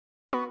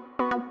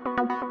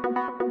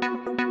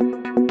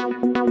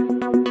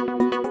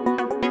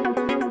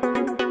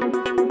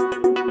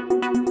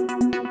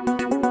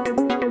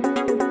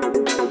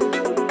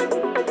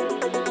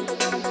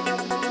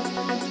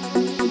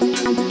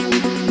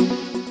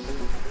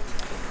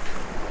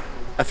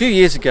A few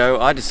years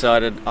ago I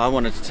decided I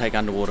wanted to take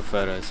underwater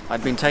photos.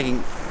 I'd been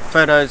taking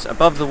photos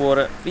above the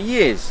water for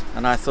years,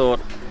 and I thought,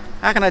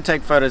 how can I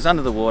take photos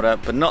under the water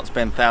but not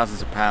spend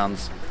thousands of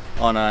pounds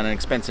on an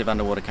expensive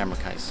underwater camera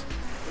case?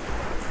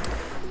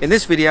 In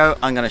this video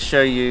I'm going to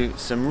show you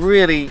some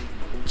really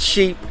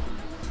cheap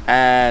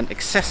and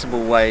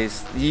accessible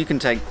ways that you can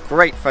take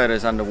great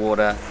photos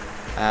underwater,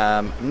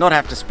 not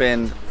have to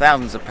spend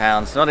thousands of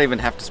pounds, not even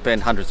have to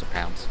spend hundreds of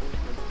pounds.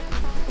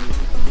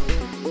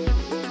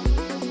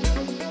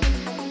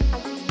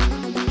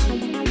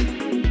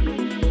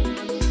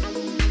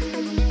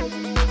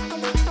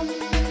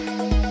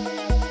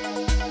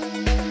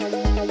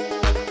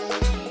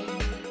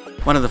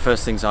 One of the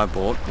first things I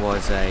bought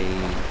was a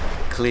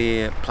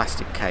clear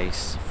plastic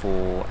case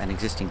for an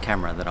existing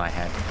camera that I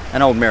had,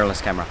 an old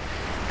mirrorless camera,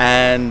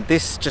 and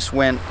this just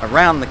went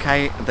around the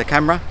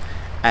camera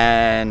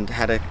and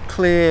had a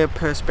clear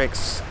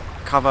perspex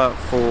cover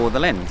for the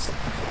lens.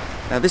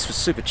 Now this was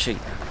super cheap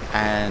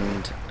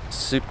and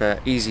super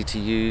easy to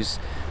use,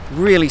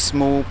 really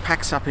small,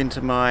 packs up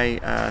into my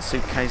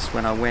suitcase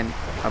when I went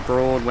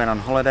abroad, went on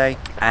holiday,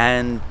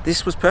 and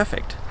this was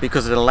perfect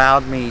because it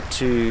allowed me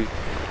to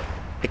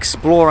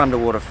explore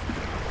underwater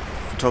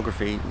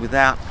photography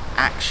without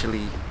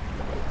actually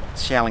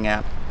shelling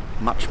out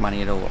much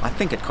money at all. I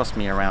think it cost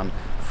me around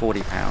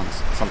 £40,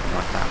 something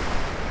like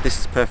that. This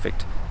is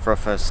perfect for a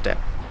first step.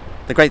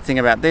 The great thing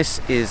about this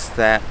is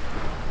that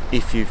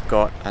if you've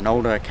got an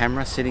older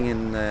camera sitting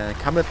in the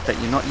cupboard that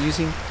you're not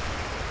using,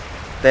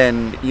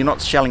 then you're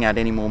not shelling out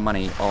any more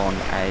money on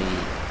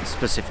a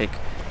specific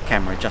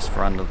camera just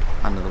for under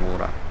the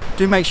water.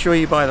 Do make sure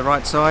you buy the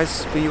right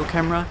size for your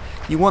camera.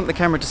 You want the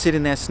camera to sit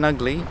in there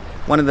snugly.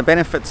 One of the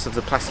benefits of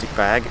the plastic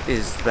bag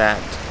is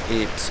that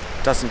it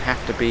doesn't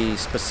have to be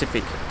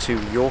specific to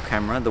your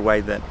camera the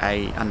way that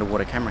a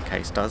underwater camera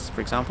case does,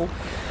 for example,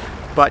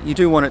 but you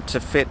do want it to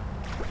fit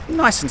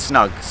nice and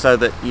snug so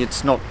that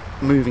it's not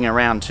moving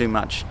around too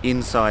much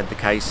inside the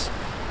case,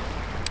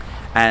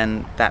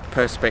 and that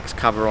perspex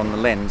cover on the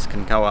lens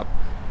can go up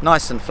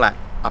nice and flat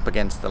up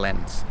against the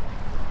lens.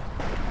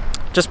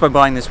 Just by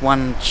buying this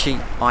one cheap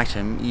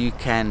item, you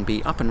can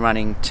be up and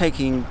running,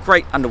 taking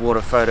great underwater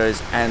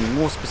photos, and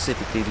more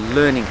specifically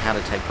learning how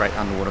to take great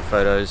underwater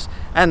photos,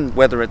 and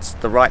whether it's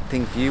the right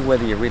thing for you,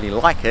 whether you really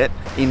like it,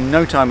 in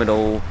no time at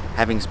all,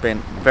 having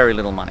spent very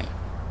little money.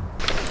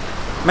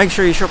 Make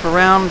sure you shop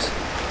around.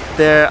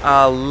 There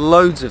are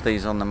loads of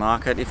these on the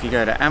market. If you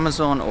go to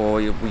Amazon or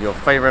your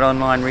favorite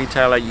online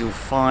retailer, you'll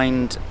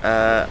find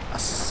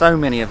so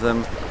many of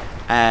them,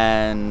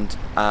 and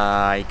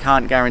I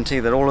can't guarantee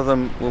that all of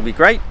them will be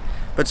great,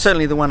 but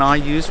certainly the one I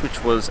used,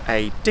 which was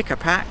a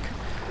Dikipak,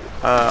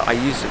 I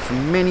used it for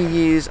many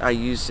years. I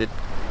used it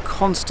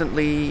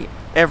constantly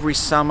every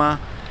summer,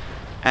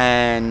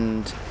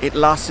 and it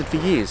lasted for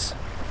years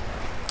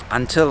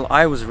until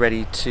I was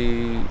ready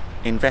to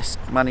invest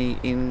money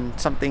in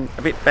something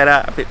a bit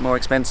better, a bit more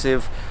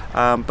expensive,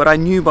 but I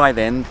knew by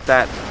then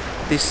that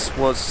this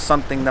was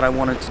something that I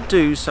wanted to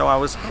do, so I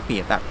was happy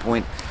at that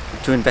point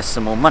to invest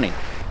some more money.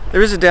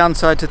 There is a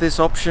downside to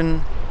this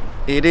option.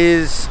 It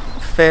is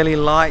fairly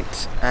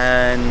light,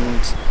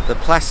 and the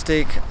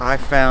plastic, I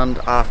found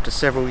after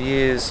several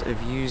years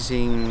of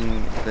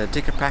using the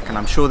Dikipak, and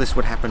I'm sure this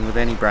would happen with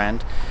any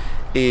brand,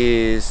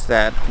 is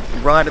that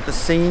right at the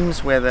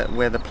seams where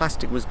the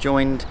plastic was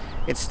joined,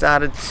 it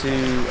started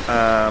to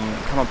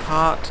come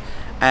apart,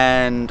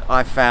 and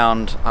I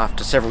found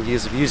after several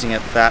years of using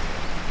it that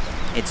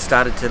it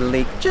started to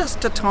leak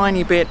just a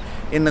tiny bit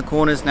in the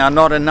corners. Now,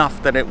 not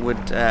enough that it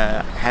would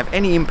have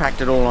any impact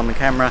at all on the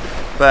camera,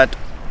 but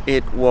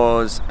it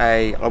was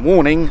a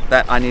warning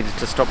that I needed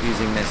to stop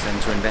using this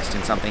and to invest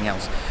in something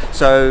else.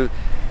 So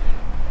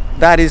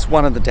that is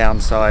one of the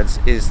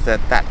downsides, is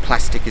that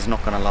plastic is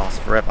not going to last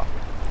forever.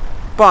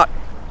 But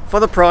for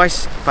the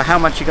price, for how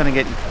much you're going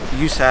to get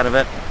use out of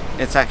it,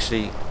 it's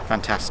actually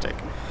fantastic.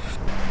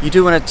 You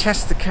do want to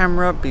test the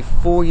camera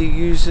before you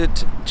use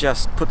it.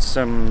 Just put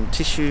some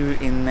tissue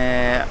in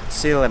there,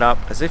 seal it up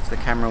as if the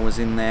camera was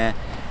in there,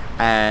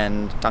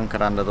 and dunk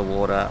it under the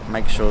water.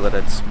 Make sure that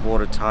it's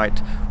watertight.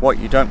 What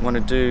you don't want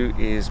to do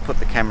is put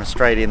the camera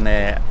straight in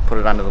there, put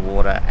it under the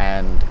water,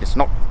 and it's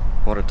not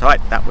watertight.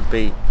 That would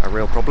be a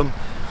real problem.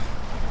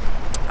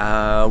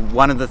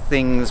 One of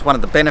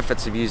the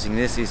benefits of using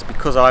this is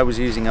because I was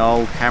using an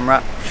old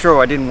camera,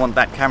 sure, I didn't want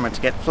that camera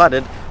to get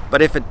flooded,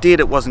 but if it did,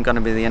 it wasn't going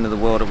to be the end of the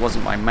world. It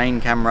wasn't my main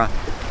camera,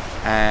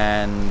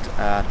 and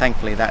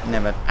thankfully that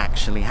never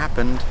actually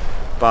happened.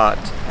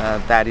 But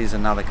that is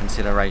another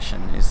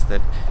consideration, is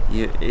that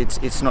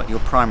it's not your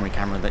primary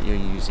camera that you're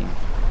using,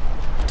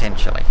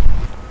 potentially.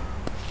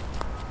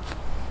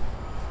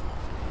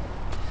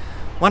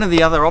 One of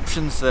the other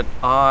options that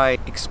I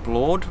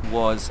explored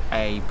was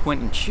a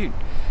point and shoot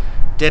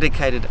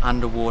dedicated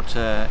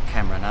underwater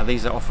camera. Now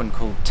these are often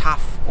called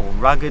tough or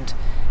rugged,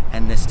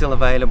 and they're still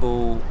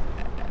available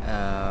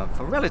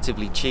for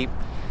relatively cheap.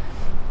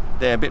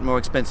 They're a bit more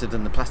expensive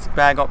than the plastic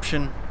bag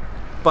option,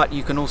 but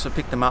you can also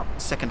pick them up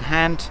second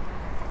hand,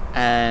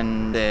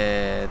 and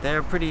they're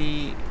a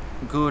pretty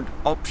good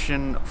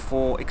option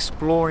for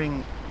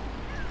exploring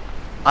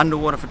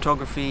underwater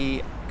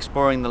photography,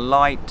 exploring the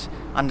light,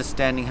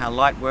 understanding how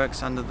light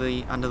works under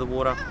the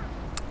water.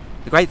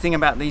 The great thing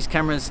about these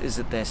cameras is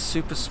that they're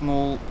super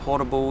small,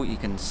 portable. You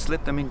can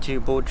slip them into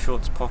your board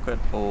shorts pocket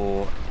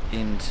or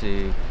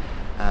into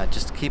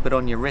just keep it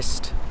on your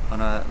wrist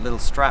on a little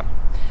strap,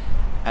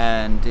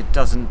 and it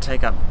doesn't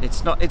take up,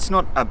 it's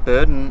not a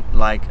burden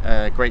like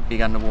a great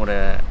big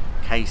underwater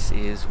case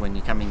is when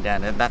you're coming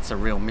down. That's a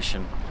real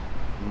mission.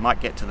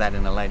 Might get to that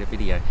in a later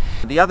video.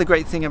 The other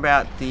great thing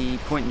about the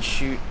point and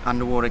shoot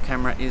underwater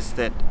camera is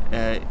that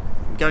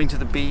going to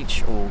the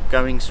beach or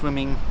going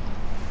swimming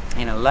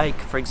in a lake,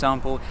 for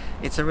example,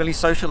 it's a really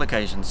social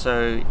occasion.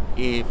 So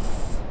if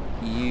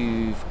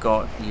you've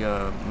got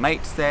your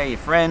mates there, your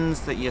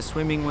friends that you're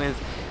swimming with,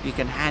 you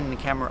can hand the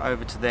camera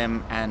over to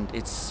them and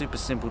it's super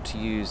simple to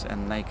use,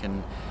 and they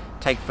can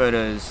take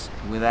photos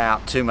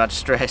without too much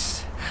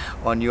stress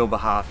on your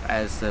behalf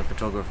as the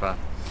photographer.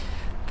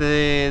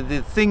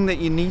 The thing that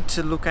you need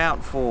to look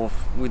out for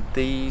with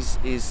these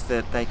is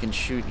that they can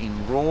shoot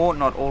in RAW.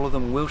 Not all of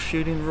them will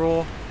shoot in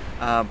RAW,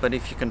 but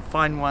if you can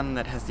find one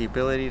that has the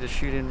ability to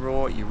shoot in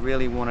RAW, you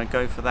really want to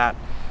go for that,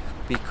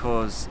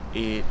 because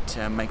it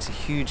makes a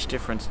huge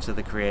difference to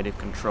the creative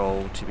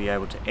control to be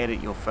able to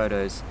edit your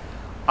photos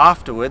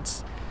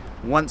afterwards.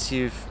 Once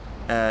you've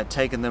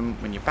taken them,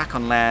 when you're back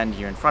on land,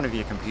 you're in front of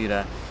your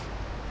computer.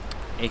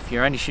 If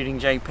you're only shooting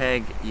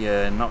JPEG,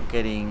 you're not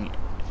getting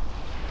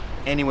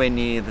anywhere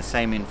near the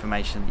same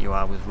information that you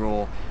are with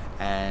RAW,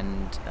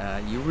 and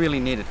you really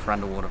need it for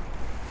underwater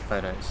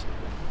photos.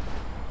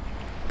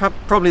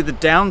 Probably the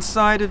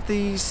downside of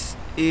these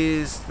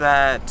is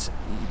that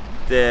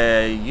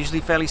they're usually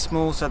fairly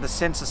small, so the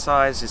sensor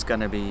size is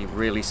going to be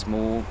really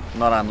small,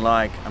 not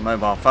unlike a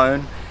mobile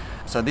phone.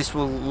 So this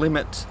will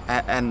limit,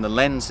 and the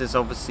lens is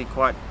obviously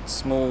quite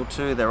small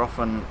too. They're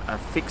often a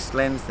fixed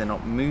lens, they're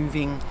not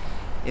moving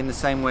in the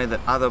same way that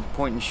other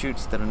point and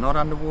shoots that are not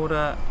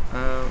underwater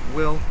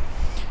will.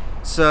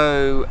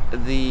 So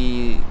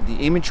the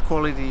image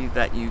quality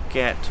that you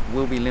get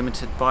will be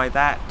limited by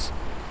that.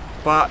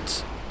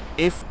 But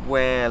if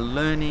we're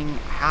learning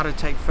how to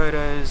take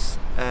photos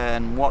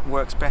and what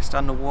works best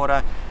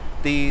underwater,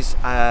 these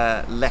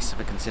are less of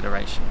a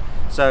consideration.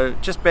 So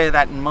just bear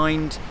that in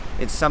mind.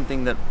 It's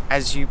something that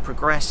as you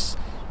progress,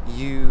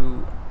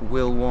 you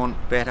will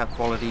want better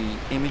quality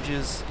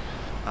images,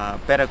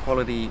 better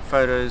quality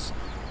photos,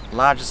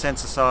 larger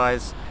sensor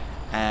size,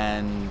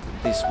 and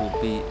this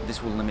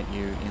will limit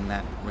you in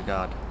that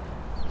regard.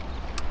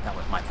 That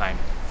was my phone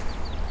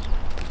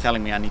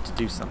telling me I need to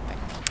do something.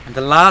 And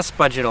the last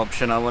budget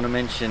option I want to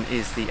mention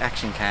is the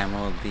Action Cam,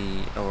 or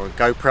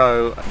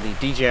GoPro, the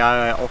DJI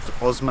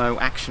Osmo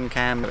Action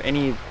Cam,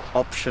 any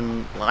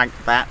option like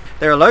that.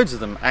 There are loads of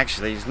them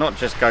actually. It's not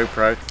just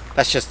GoPro.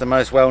 That's just the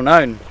most well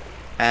known,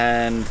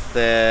 and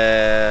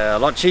they're a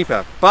lot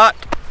cheaper. But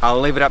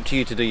I'll leave it up to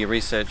you to do your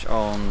research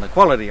on the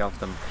quality of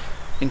them.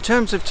 In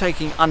terms of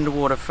taking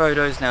underwater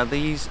photos, now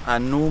these are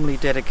normally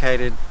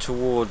dedicated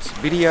towards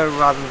video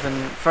rather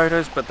than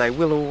photos, but they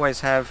will always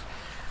have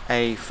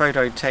a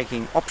photo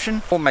taking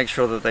option. We'll make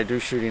sure that they do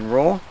shoot in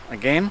RAW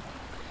again.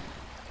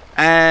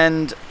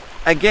 And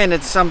again,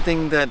 it's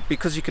something that,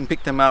 because you can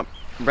pick them up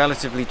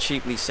relatively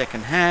cheaply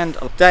second-hand,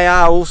 they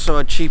are also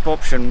a cheap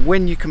option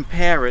when you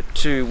compare it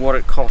to what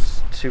it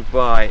costs to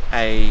buy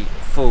a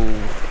full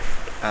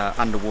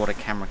underwater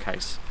camera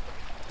case.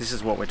 This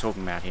is what we're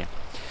talking about here.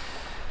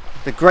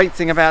 The great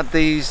thing about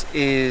these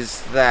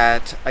is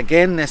that,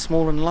 again, they're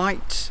small and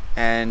light,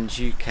 and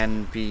you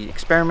can be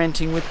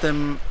experimenting with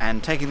them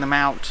and taking them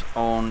out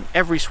on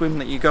every swim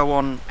that you go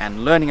on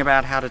and learning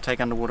about how to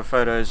take underwater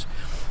photos.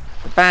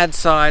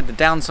 The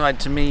downside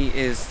to me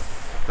is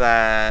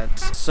that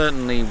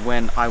certainly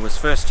when I was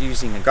first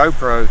using a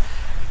GoPro,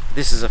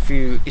 this is a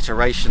few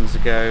iterations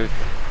ago,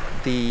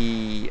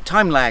 the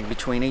time lag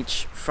between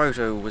each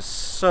photo was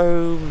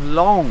so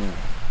long,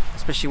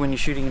 especially when you're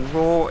shooting in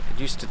RAW. It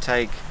used to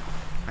take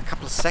a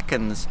couple of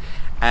seconds,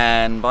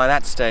 and by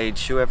that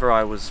stage whoever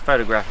I was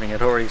photographing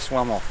had already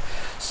swum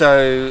off.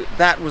 So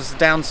that was the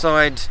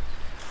downside,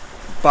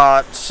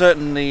 but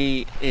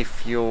certainly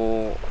if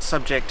your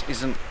subject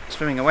isn't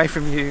swimming away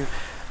from you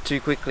too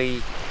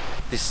quickly,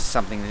 this is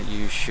something that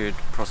you should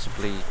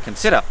possibly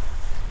consider.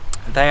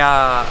 They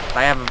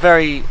have a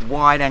very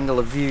wide angle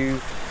of view,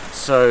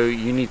 so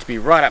you need to be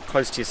right up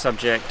close to your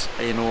subject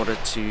in order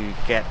to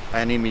get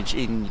an image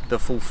in the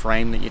full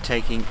frame that you're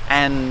taking,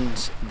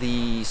 and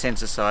the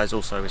sensor size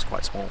also is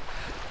quite small.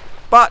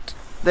 But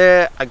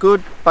they're a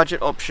good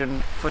budget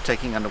option for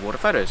taking underwater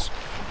photos.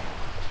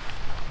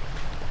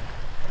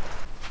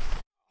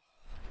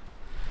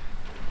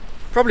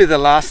 Probably the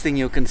last thing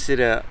you'll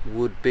consider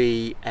would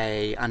be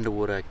an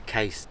underwater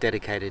case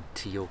dedicated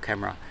to your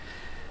camera.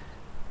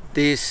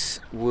 This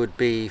would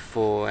be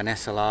for an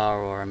SLR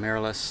or a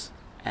mirrorless,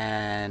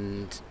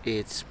 and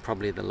it's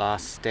probably the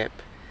last step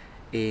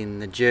in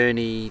the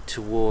journey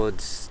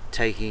towards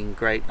taking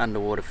great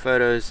underwater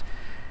photos.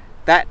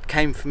 That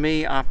came for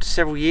me after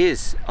several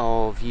years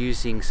of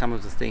using some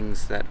of the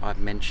things that I've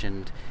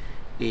mentioned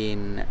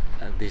in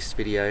this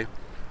video.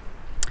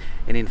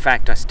 And in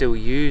fact, I still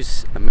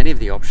use many of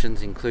the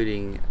options,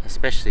 including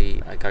especially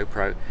a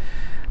GoPro,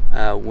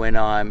 when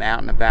I'm out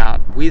and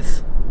about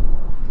with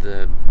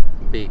the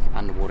big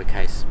underwater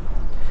case.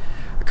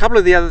 A couple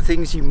of the other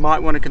things you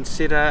might want to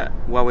consider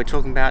while we're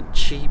talking about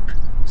cheap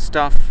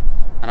stuff,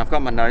 and I've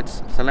got my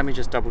notes, so let me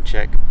just double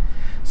check.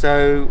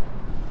 So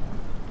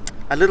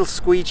a little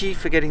squeegee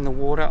for getting the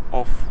water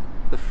off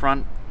the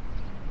front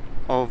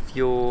of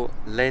your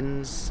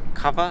lens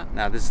cover.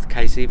 Now this is the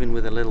case even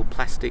with a little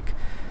plastic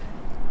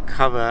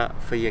cover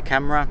for your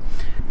camera.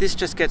 This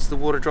just gets the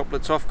water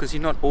droplets off, because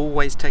you're not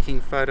always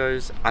taking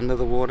photos under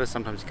the water.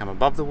 Sometimes you come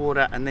above the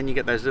water and then you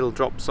get those little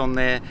drops on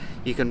there.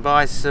 You can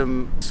buy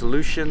some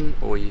solution,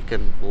 or you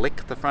can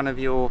lick the front of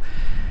your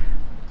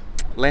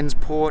lens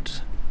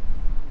port,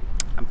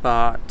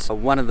 but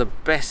one of the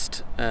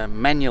best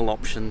manual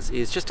options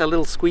is just a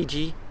little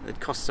squeegee. It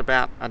costs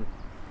about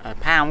a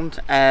pound,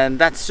 and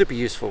that's super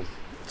useful.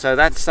 So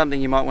that's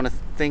something you might want to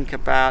think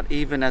about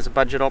even as a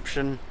budget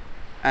option.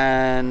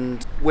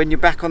 And when you're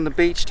back on the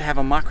beach, to have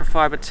a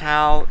microfiber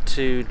towel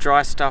to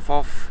dry stuff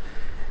off,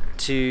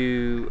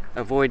 to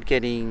avoid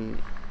getting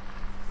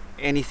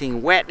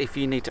anything wet. If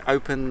you need to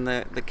open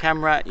the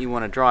camera, you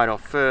want to dry it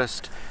off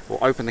first, or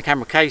open the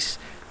camera case,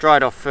 dry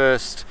it off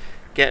first,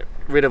 get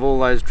rid of all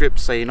those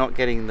drips so you're not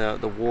getting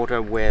the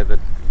water where the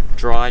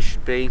dry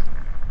should be.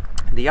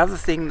 The other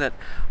thing that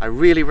I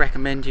really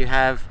recommend you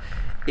have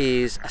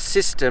is a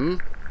system.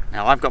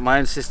 Now I've got my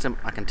own system,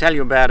 I can tell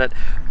you about it,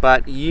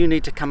 but you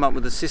need to come up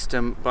with a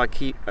system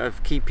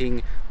of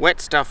keeping wet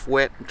stuff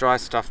wet, dry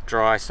stuff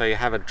dry. So you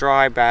have a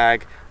dry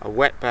bag, a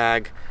wet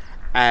bag,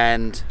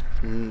 and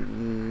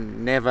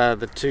never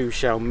the two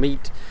shall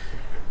meet.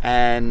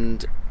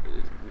 And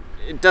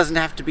it doesn't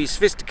have to be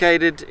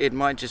sophisticated. It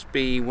might just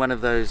be one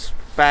of those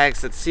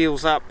bags that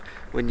seals up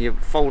when you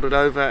fold it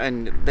over,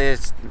 and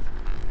there's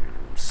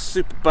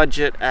super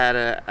budget at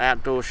an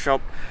outdoor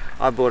shop.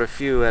 I bought a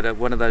few at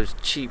one of those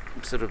cheap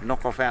sort of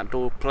knockoff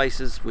outdoor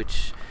places,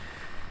 which,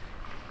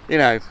 you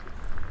know,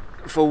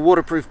 for a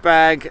waterproof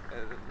bag,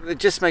 it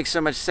just makes so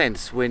much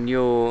sense when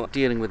you're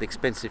dealing with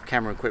expensive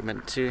camera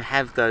equipment to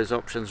have those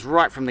options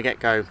right from the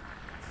get-go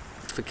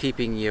for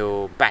keeping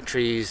your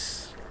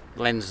batteries,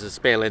 lenses,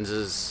 spare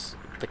lenses,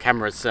 the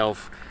camera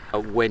itself,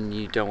 when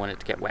you don't want it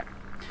to get wet.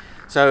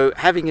 So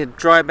having a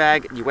dry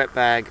bag and your wet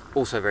bag,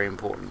 also very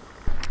important.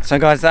 So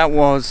guys, that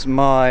was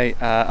my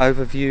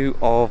overview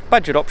of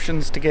budget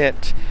options to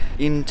get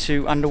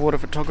into underwater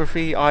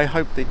photography. I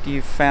hope that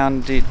you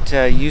found it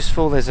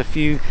useful. There's a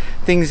few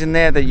things in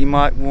there that you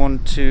might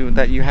want to,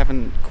 that you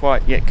haven't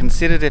quite yet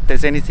considered. If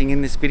there's anything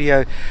in this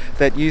video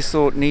that you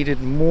thought needed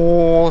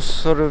more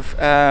sort of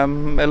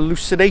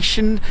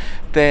elucidation,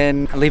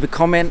 then leave a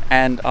comment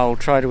and I'll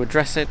try to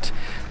address it.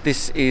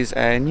 This is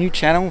a new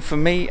channel for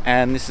me,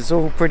 and this is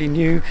all pretty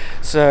new,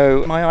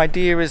 so my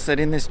idea is that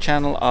in this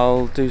channel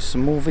I'll do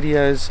some more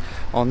videos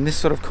on this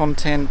sort of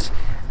content,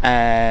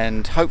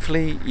 and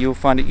hopefully you'll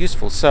find it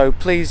useful. So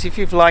please, if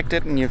you've liked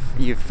it and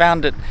you've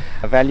found it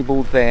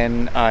valuable,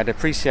 then I'd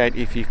appreciate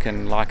if you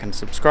can like and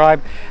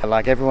subscribe,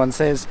 like everyone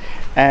says,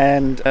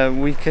 and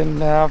we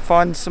can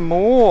find some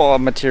more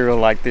material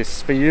like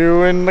this for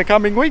you in the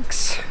coming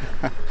weeks.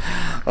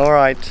 All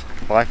right,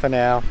 bye for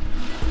now.